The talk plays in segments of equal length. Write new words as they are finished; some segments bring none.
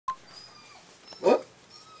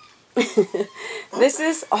This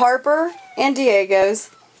is Harper and Diego's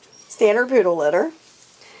standard poodle litter.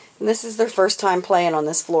 And this is their first time playing on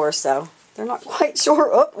this floor, so they're not quite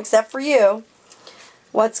sure, except for you,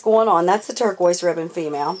 what's going on. That's the turquoise ribbon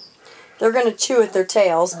female. They're going to chew at their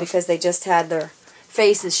tails because they just had their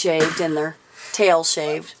faces shaved and their tails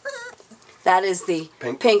shaved. That is the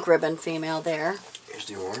pink ribbon female there. Here's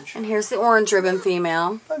the orange. And here's the orange ribbon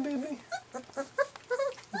female. Hi, baby.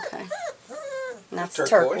 Okay. And that's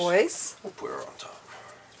turquoise. We'll put her on top.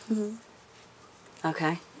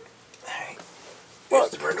 Okay. Hey. Here's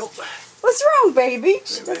the brindle. What's wrong, baby?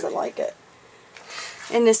 She doesn't like it.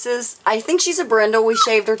 And this is, I think she's a brindle. We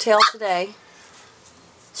shaved her tail today.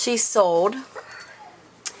 She's sold.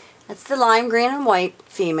 That's the lime green and white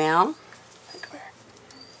female.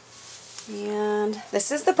 And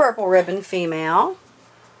this is the purple ribbon female.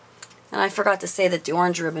 And I forgot to say that the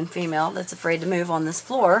orange ribbon female that's afraid to move on this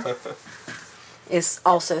floor is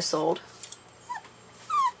also sold.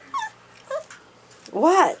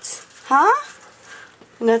 What? Huh?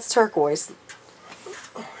 And that's turquoise.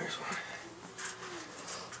 Oh, here's one.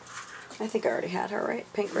 I think I already had her, right?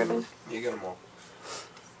 Pink ribbon. You got them all.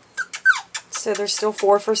 So there's still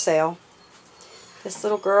 4 for sale. This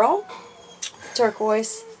little girl,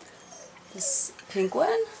 turquoise. This pink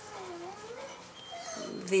one.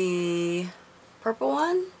 The purple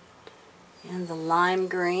one. And the lime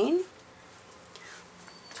green.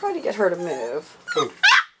 Try to get her to move. Oh.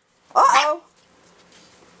 Uh-oh!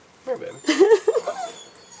 Here, baby.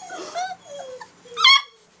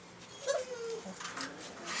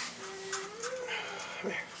 Come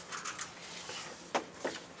here.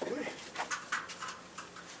 Come here.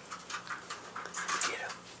 Get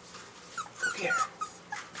her. Go get her.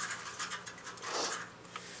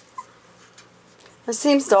 There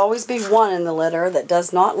seems to always be one in the litter that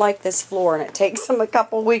does not like this floor, and it takes them a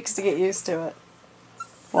couple weeks to get used to it.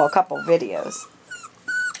 Well, a couple videos.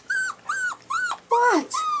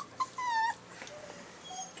 What?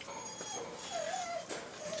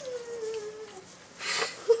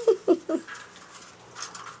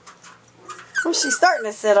 Oh, she's starting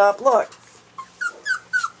to sit up. Look.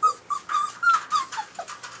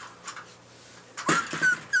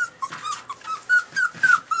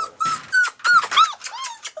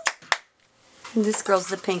 And this girl's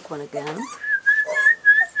the pink one again.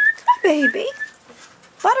 Hi, baby.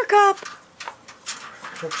 Buttercup.